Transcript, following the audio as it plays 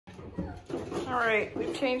All right,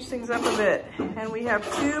 we've changed things up a bit, and we have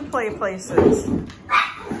 2 play places.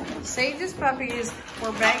 Sage's puppies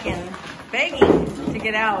were begging to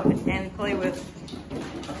get out and play with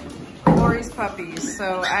Lori's puppies.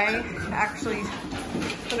 So I actually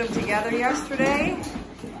put them together yesterday.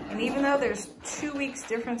 And even though there's 2 weeks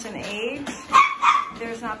difference in age,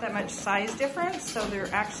 there's not that much size difference. So they're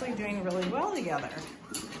actually doing really well together.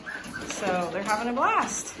 So they're having a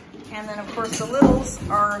blast. And then of course the littles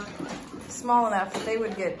are small enough that they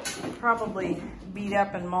would get probably beat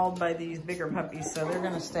up and mauled by these bigger puppies. So they're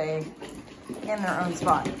gonna stay in their own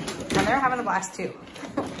spot. And they're having a blast too.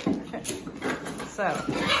 So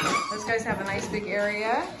those guys have a nice big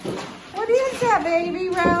area. What is that, baby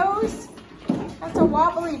Rose? That's a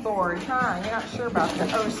wobbly board, huh? You're not sure about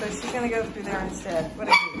that. Oh, so she's gonna go through there instead. What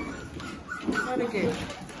a goof. What a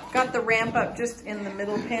goof. Got the ramp up just in the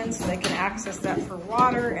middle pin so they can access that for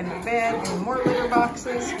water and a bed and more litter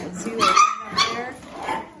boxes. You can see those up there.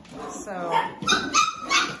 So,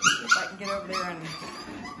 see if I can get over there and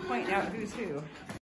point out who's who.